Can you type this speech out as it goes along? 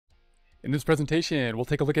In this presentation, we'll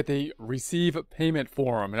take a look at the receive payment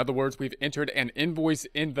form. In other words, we've entered an invoice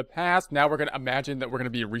in the past. Now we're going to imagine that we're going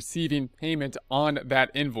to be receiving payment on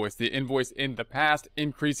that invoice. The invoice in the past,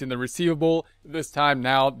 increase in the receivable. This time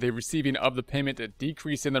now, the receiving of the payment, a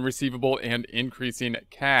decrease in the receivable and increasing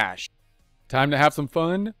cash. Time to have some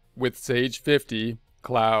fun with Sage 50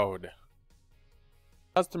 Cloud.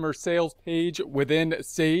 Customer sales page within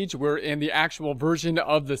Sage. We're in the actual version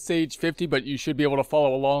of the Sage 50, but you should be able to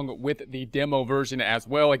follow along with the demo version as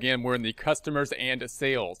well. Again, we're in the customers and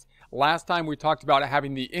sales. Last time we talked about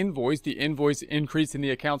having the invoice increasing the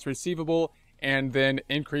accounts receivable and then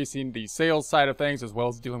increasing the sales side of things, as well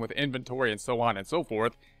as dealing with inventory and so on and so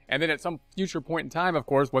forth. And then at some future point in time, of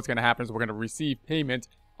course, what's going to happen is we're going to receive payment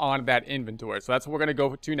on that inventory. So that's what we're going to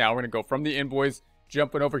go to now. We're going to go from the invoice,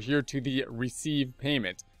 jumping over here to the receive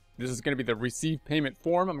payment. This is going to be the receive payment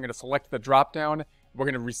form. I'm going to select the drop down. We're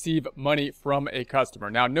going to receive money from a customer.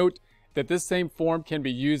 Now note that this same form can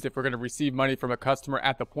be used if we're going to receive money from a customer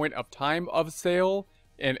at the point of time of sale,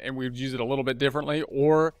 and we'd use it a little bit differently,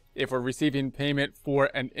 or if we're receiving payment for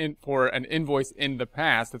an invoice in the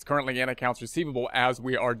past that's currently in accounts receivable, as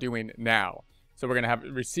we are doing now. So we're going to have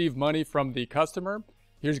receive money from the customer.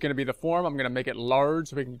 Here's going to be the form. I'm going to make it large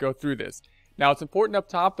so we can go through this. Now, it's important up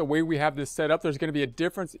top, the way we have this set up, there's going to be a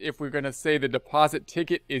difference if we're going to say the deposit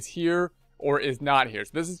ticket is here or is not here.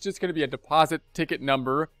 So this is just going to be a deposit ticket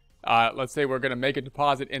number. Let's say we're going to make a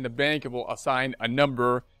deposit in the bank, and we'll assign a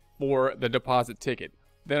number for the deposit ticket.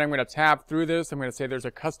 Then I'm going to tab through this. I'm going to say there's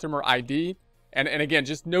a customer ID. And again,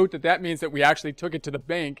 just note that that means that we actually took it to the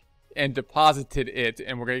bank and deposited it,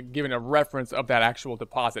 and we're going to give it a reference of that actual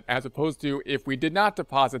deposit, as opposed to if we did not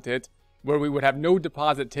deposit it, where we would have no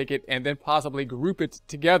deposit ticket and then possibly group it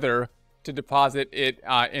together to deposit it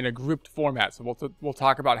in a grouped format. So we'll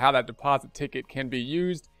talk about how that deposit ticket can be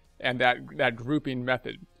used and that grouping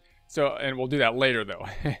method. So, and we'll do that later though.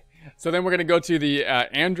 So then we're going to go to the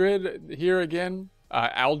Android here again,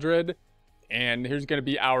 Aldred, and here's going to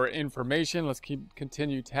be our information. Let's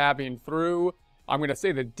continue tabbing through. I'm going to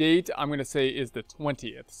say the date, I'm going to say is the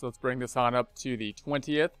 20th. So let's bring this on up to the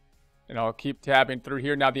 20th. And I'll keep tabbing through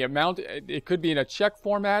here. Now the amount, it could be in a check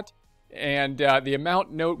format. And the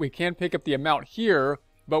amount note, we can pick up the amount here.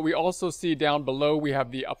 But we also see down below we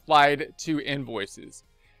have the applied to invoices.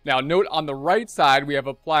 Now note on the right side we have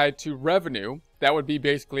applied to revenue. That would be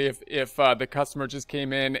basically if the customer just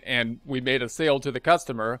came in and we made a sale to the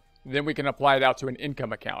customer. Then we can apply it out to an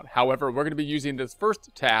income account. However, we're going to be using this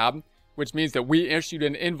first tab, which means that we issued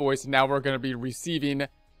an invoice. And now we're going to be receiving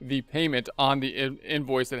the payment on the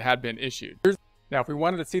invoice that had been issued. Now, if we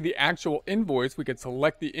wanted to see the actual invoice, we could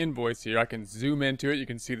select the invoice here. I can zoom into it. You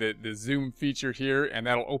can see the zoom feature here, and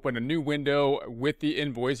that'll open a new window with the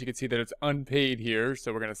invoice. You can see that it's unpaid here,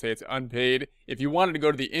 so we're going to say it's unpaid. If you wanted to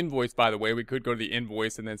go to the invoice, by the way, we could go to the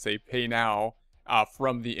invoice and then say pay now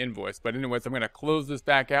from the invoice. But anyways, I'm going to close this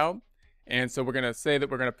back out, and so we're going to say that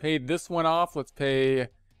we're going to pay this one off. Let's pay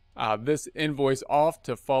this invoice off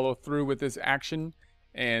to follow through with this action.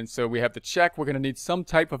 And so we have the check. We're going to need some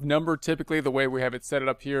type of number. Typically, the way we have it set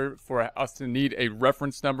up here for us to need a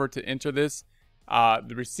reference number to enter this.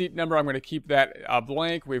 The receipt number, I'm going to keep that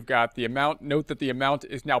blank. We've got the amount. Note that the amount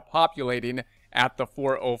is now populating at the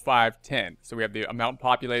 40510. So we have the amount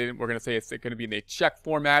populated. We're going to say it's going to be in the check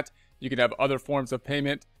format. You can have other forms of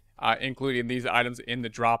payment, including these items in the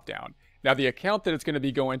drop-down. Now, the account that it's going to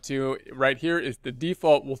be going to right here is the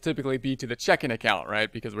default will typically be to the checking account,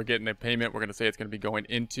 right? Because we're getting a payment, we're going to say it's going to be going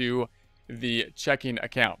into the checking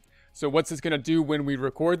account. So what's this going to do when we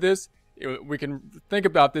record this? We can think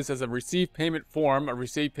about this as a receive payment form, a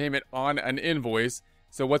receive payment on an invoice.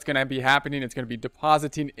 So what's going to be happening? It's going to be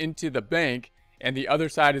depositing into the bank, and the other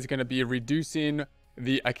side is going to be reducing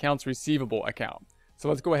the accounts receivable account. So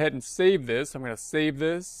let's go ahead and save this. I'm going to save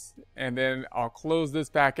this, and then I'll close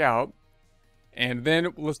this back out. And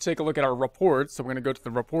then let's take a look at our reports. So we're going to go to the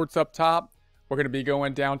reports up top. We're going to be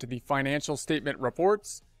going down to the financial statement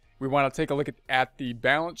reports. We want to take a look at the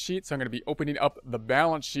balance sheet. So I'm going to be opening up the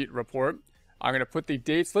balance sheet report. I'm going to put the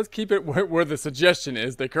dates. Let's keep it where the suggestion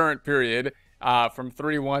is, the current period from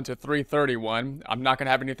 3/1 to 3/31. I'm not going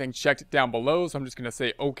to have anything checked down below, so I'm just going to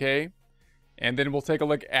say OK. And then we'll take a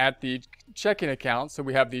look at the checking account. So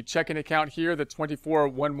we have the checking account here, the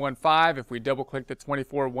 24115. If we double click the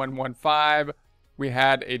 24115, we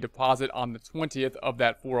had a deposit on the 20th of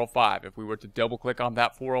that 405. If we were to double click on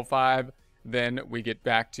that 405, then we get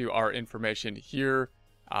back to our information here.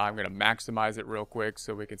 I'm going to maximize it real quick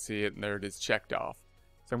so we can see it, and there it is checked off.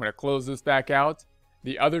 So I'm going to close this back out.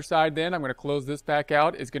 The other side then, I'm going to close this back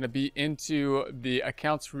out, is going to be into the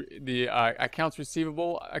accounts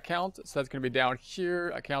receivable account. So that's going to be down here,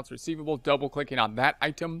 accounts receivable, double clicking on that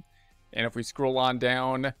item. And if we scroll on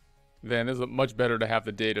down, then it's much better to have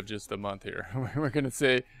the date of just the month here. We're going to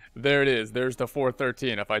say, there it is. There's the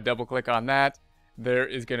 413. If I double click on that, there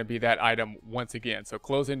is going to be that item once again. So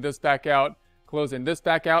closing this back out, closing this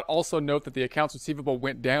back out. Also note that the accounts receivable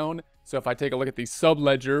went down. So if I take a look at the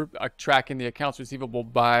subledger tracking the accounts receivable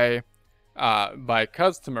by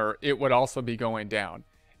customer, it would also be going down.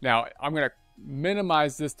 Now I'm going to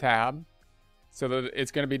minimize this tab so that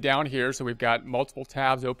it's going to be down here. So we've got multiple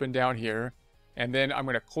tabs open down here. And then I'm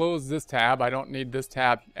going to close this tab. I don't need this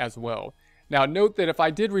tab as well. Now note that if I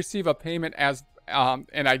did receive a payment as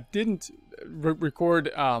and I didn't record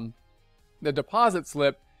the deposit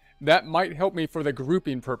slip, that might help me for the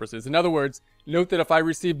grouping purposes. In other words, note that if I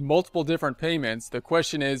received multiple different payments, the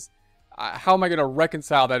question is, how am I going to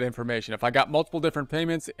reconcile that information? If I got multiple different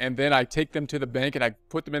payments and then I take them to the bank and I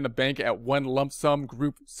put them in the bank at one lump sum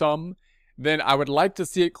group sum, then I would like to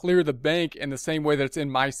see it clear the bank in the same way that it's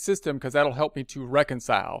in my system, because that'll help me to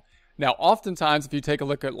reconcile. Now, oftentimes, if you take a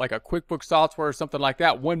look at like a QuickBooks software or something like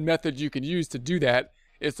that, one method you can use to do that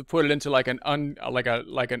is to put it into like an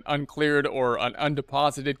uncleared or an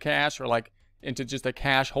undeposited cash, or like into just a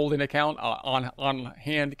cash holding account, on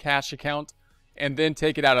hand cash account, and then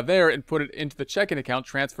take it out of there and put it into the checking account,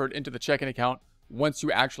 transfer it into the checking account once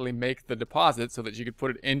you actually make the deposit, so that you could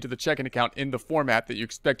put it into the checking account in the format that you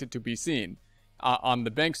expect it to be seen on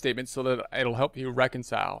the bank statement, so that it'll help you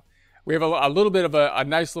reconcile. We have a little bit of a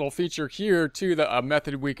nice little feature here too, a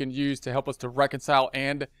method we can use to help us to reconcile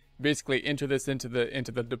and basically enter this into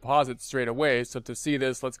the deposit straight away. So to see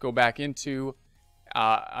this, let's go back into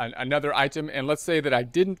another item, and let's say that I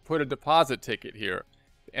didn't put a deposit ticket here,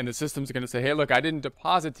 and the system's going to say, hey, look, I didn't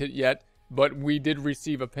deposit it yet, but we did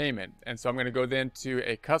receive a payment. And so I'm going to go then to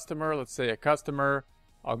a customer. Let's say a customer.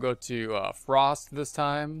 I'll go to Frost this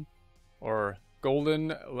time, or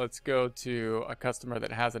Golden. Let's go to a customer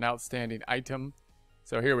that has an outstanding item.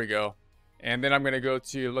 So here we go. And then I'm going to go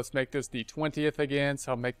to, let's make this the 20th again.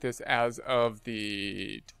 So I'll make this as of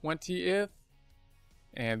the 20th.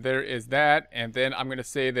 And there is that. And then I'm going to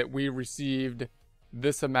say that we received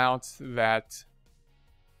this amount, that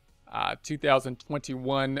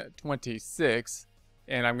 2021-26.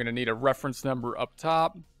 And I'm going to need a reference number up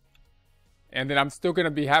top. And then I'm still going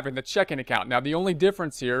to be having the checking account. Now, the only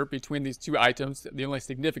difference here between these two items, the only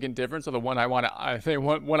significant difference, or the one I want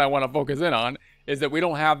to focus in on, is that we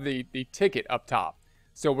don't have the ticket up top.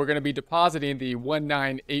 So we're going to be depositing the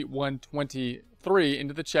 198123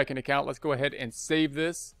 into the checking account. Let's go ahead and save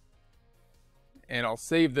this. And I'll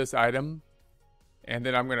save this item. And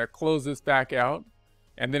then I'm going to close this back out.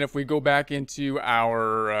 And then if we go back into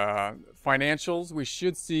our financials, we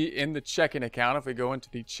should see in the checking account, if we go into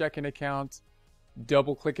the checking account,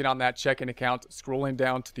 double clicking on that checking account, scrolling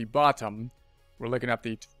down to the bottom, we're looking at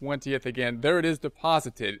the 20th again. There it is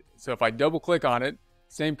deposited. So if I double click on it,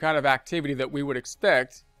 same kind of activity that we would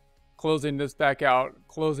expect, closing this back out,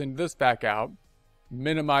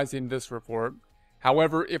 minimizing this report.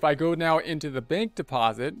 However, if I go now into the bank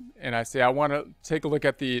deposit and I say I want to take a look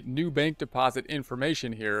at the new bank deposit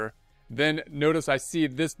information here, then notice I see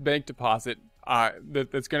this bank deposit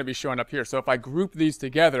that's going to be showing up here. So if I group these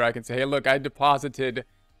together, I can say, hey, look, I deposited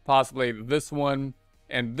possibly this one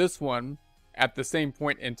and this one at the same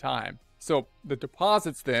point in time. So the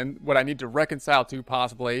deposits then, what I need to reconcile to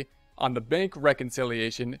possibly on the bank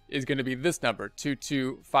reconciliation is going to be this number,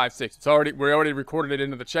 2256. We already recorded it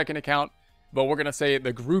into the checking account. But we're going to say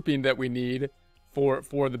the grouping that we need for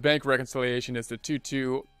the bank reconciliation is the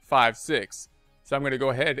 2256. So I'm going to go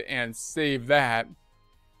ahead and save that.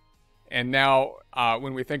 And now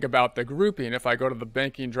when we think about the grouping, if I go to the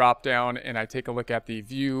banking dropdown and I take a look at the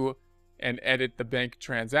view and edit the bank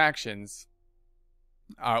transactions,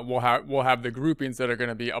 we'll have the groupings that are going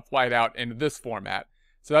to be applied out in this format.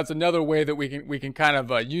 So that's another way that we can kind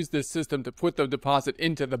of use this system to put the deposit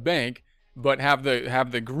into the bank, but have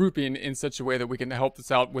the grouping in such a way that we can help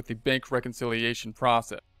this out with the bank reconciliation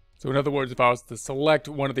process. So in other words, if I was to select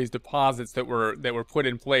one of these deposits that were put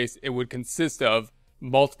in place, it would consist of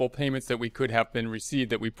multiple payments that we could have been received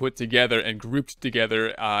that we put together and grouped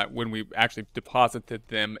together when we actually deposited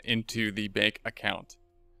them into the bank account.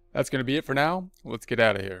 That's going to be it for now. Let's get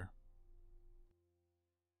out of here.